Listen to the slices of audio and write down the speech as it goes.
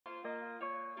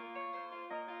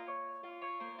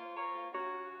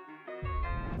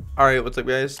Alright, what's up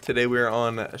guys? Today we're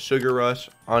on Sugar Rush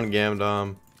on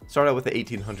Gamdom. Start out with an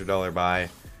 $1,800 buy.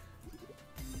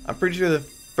 I'm pretty sure the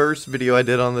first video I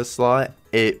did on this slot,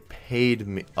 it paid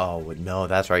me. Oh no,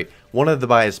 that's right. One of the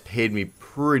buys paid me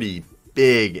pretty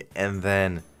big, and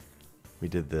then we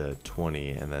did the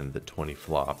 20, and then the 20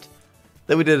 flopped.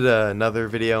 Then we did another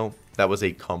video that was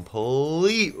a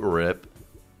complete rip.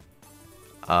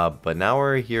 But now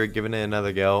we're here giving it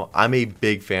another go. I'm a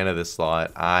big fan of this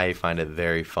slot. I find it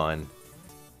very fun.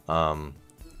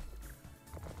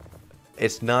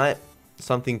 It's not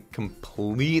something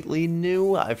completely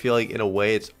new. I feel like in a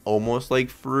way it's almost like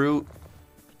fruit.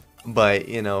 But,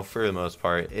 you know, for the most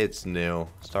part, it's new.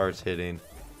 Stars hitting.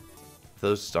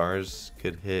 Those stars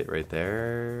could hit right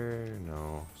there.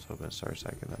 No, so I'm going to start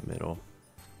stack in that middle.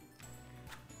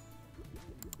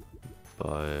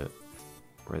 But,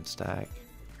 red stack.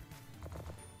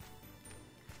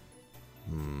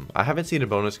 I haven't seen a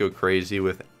bonus go crazy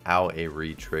without a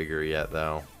re-trigger yet,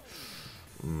 though.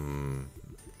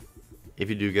 If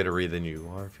you do get a re, then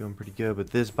you are feeling pretty good. But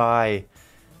this buy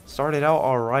started out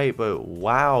alright, but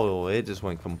wow, it just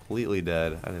went completely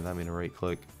dead. I did not mean to right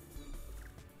click.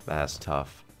 That's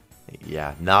tough.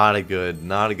 Yeah, not a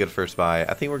good first buy.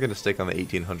 I think we're gonna stick on the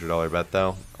 $1,800 bet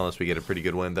though, unless we get a pretty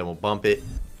good win. Then we'll bump it.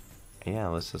 And yeah,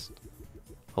 let's just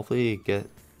hopefully get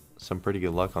some pretty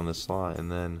good luck on this slot, and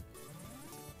then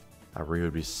a re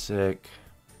would be sick.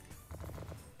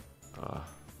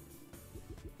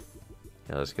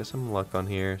 Yeah, let's get some luck on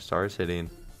here. Stars hitting,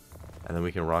 and then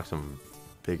we can rock some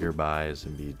bigger buys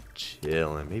and be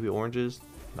chilling. Maybe oranges.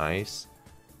 Nice.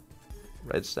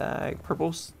 Red stack.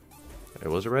 Purples. It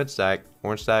was a red stack.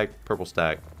 Orange stack. Purple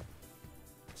stack.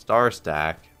 Star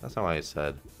stack. That's not what I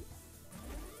said.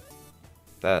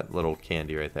 That little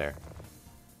candy right there.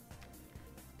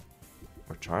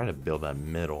 We're trying to build that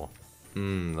middle.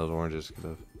 Those oranges could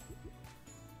have.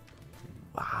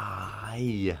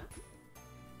 Why?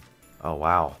 Oh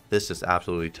wow, this is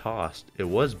absolutely tossed. It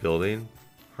was building.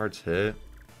 Hearts hit.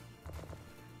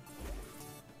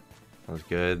 That was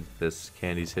good. This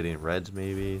candy's hitting reds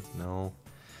maybe. No.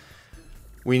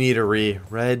 We need a re.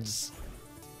 Reds.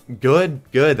 Good.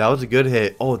 Good. That was a good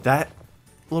hit. Oh, that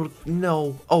little.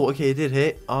 No. Oh, okay. It did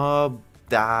hit.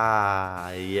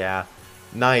 Yeah.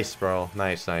 Nice, bro.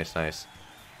 Nice, nice, nice.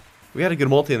 We had a good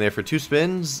multi in there for 2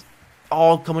 spins.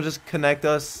 Oh, come on, just connect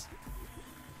us.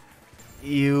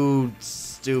 You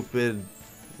stupid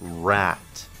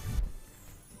rat.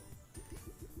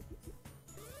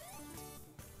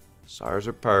 Stars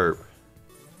are perp.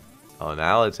 Oh,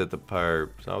 now let's hit the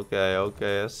perps. Okay,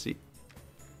 okay, I see.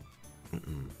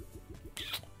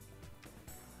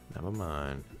 Never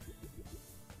mind.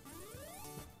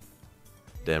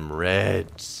 Them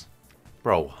reds.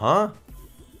 Bro, huh?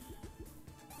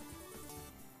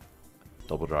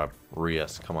 Double drop.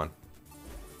 Re-us. Come on.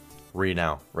 Re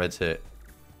now. Reds hit.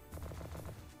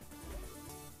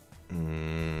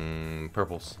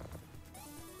 Purples.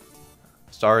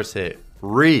 Stars hit.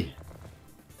 Re.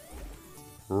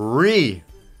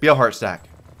 Be a heart stack.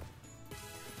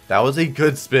 That was a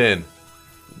good spin.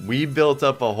 We built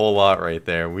up a whole lot right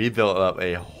there. We built up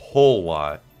a whole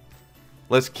lot.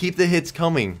 Let's keep the hits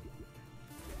coming.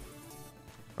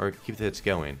 Or keep the hits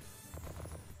going.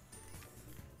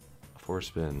 4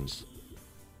 spins.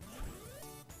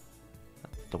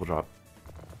 Double drop.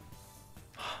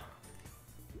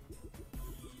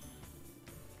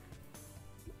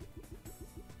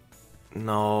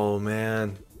 No,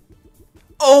 man.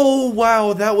 Oh,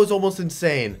 wow. That was almost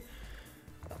insane.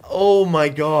 Oh, my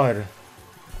God.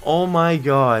 Oh, my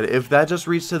God. If that just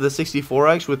reached to the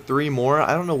 64x with 3 more,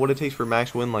 I don't know what it takes for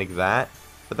max win like that.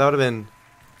 But that would have been...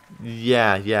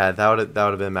 Yeah, that would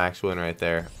have been max win right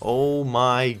there. Oh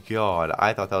my god,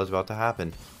 I thought that was about to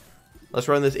happen. Let's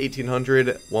run this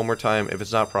 1800 one more time. If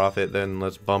it's not profit, then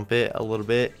let's bump it a little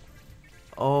bit.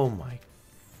 Oh my.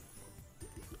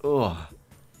 Ugh.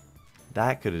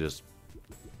 That could have just.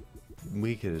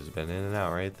 We could have just been in and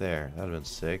out right there. That would have been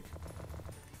sick.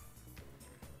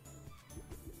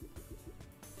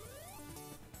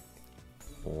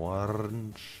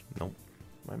 Orange. Nope.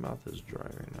 My mouth is dry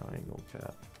right now. I ain't gonna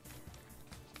cap.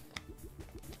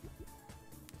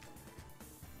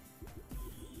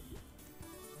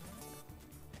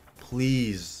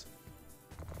 Please.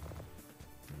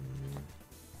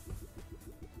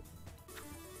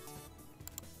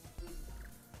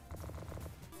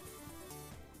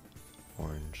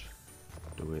 Orange.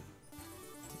 Do it.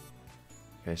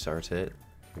 Okay, stars hit.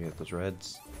 Can we get those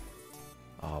reds?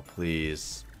 Oh,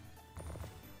 please.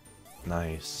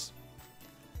 Nice.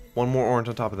 One more orange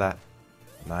on top of that.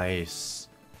 Nice.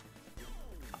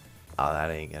 Oh, that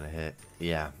ain't gonna hit.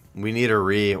 Yeah, We need a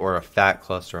re or a fat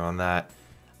cluster on that.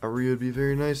 A re would be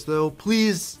very nice though.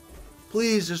 Please.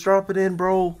 Please just drop it in,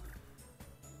 bro.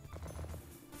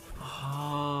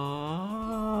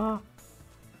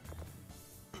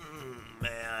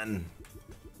 Man.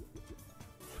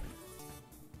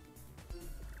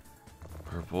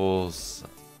 Purples.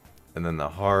 And then the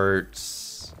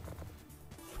hearts.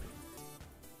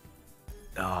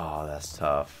 Oh, that's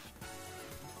tough.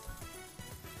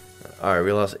 Alright,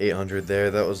 we lost 800 there.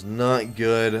 That was not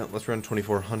good. Let's run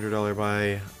 $2,400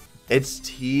 buy. It's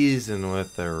teasing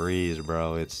with the rees,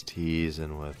 bro. It's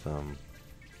teasing with them.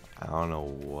 I don't know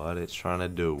what it's trying to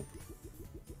do.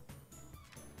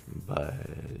 But,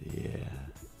 yeah.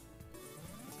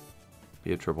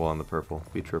 Be a triple on the purple.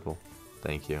 Be triple.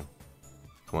 Thank you.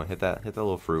 Come on, hit that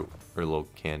little fruit. Or little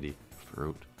candy.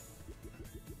 Fruit.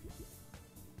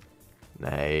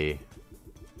 Nay.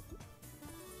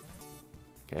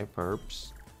 Okay,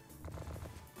 perps.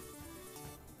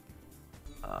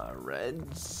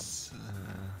 Reds.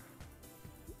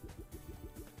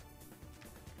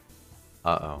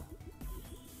 Uh-oh.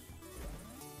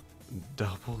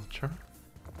 Double charm?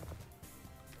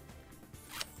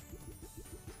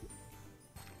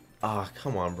 Ah,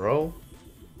 come on, bro.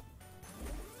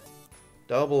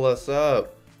 Double us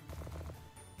up.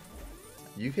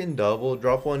 You can double.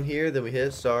 Drop one here, then we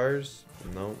hit stars.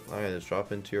 Nope. Alright, let's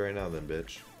drop in 2 right now then,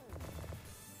 bitch.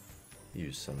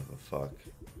 You son of a fuck.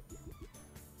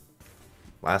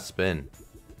 Last spin.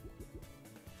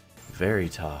 Very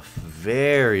tough.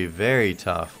 Very, very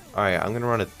tough. Alright, I'm gonna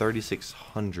run at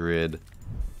 3,600.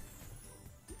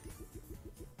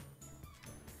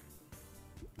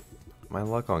 My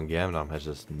luck on Gamdom has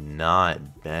just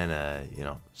not been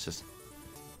it's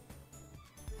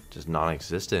just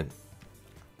non-existent.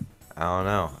 I don't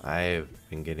know. I've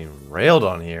been getting railed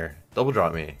on here. Double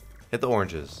drop me. Hit the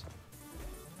oranges.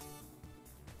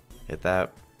 Hit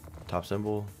that top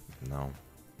symbol. No.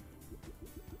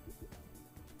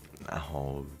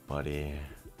 Oh, buddy.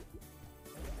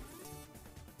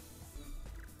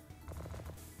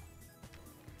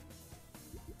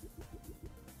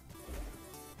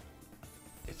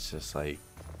 It's just like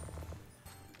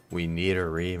we need a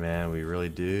re, man. We really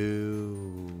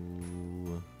do.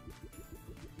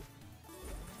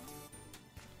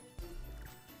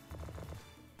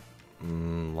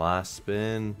 Last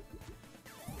spin.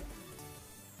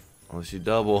 Unless you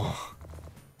double.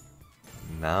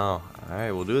 No.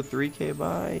 Alright, we'll do a 3K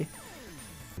buy.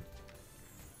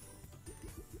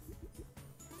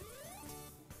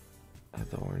 At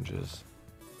the oranges.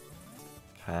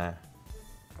 Okay.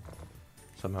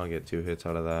 Somehow get 2 hits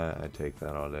out of that. I take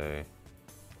that all day.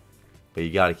 But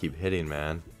you gotta keep hitting,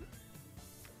 man.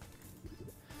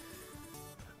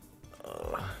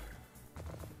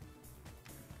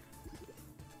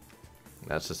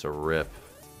 That's just a rip.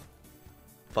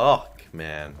 Fuck,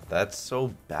 man. That's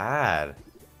so bad.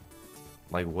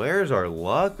 Like, where's our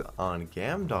luck on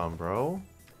Gamdom, bro?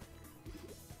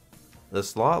 The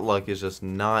slot luck is just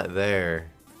not there.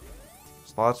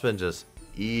 Slot's been just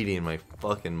eating my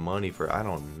fucking money for I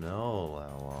don't know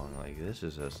how long. Like, this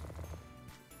is just...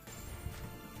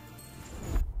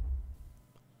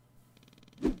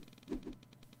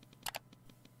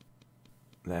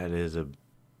 That is a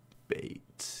bait.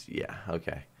 Yeah,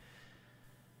 okay.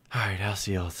 Alright, I'll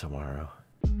see y'all tomorrow.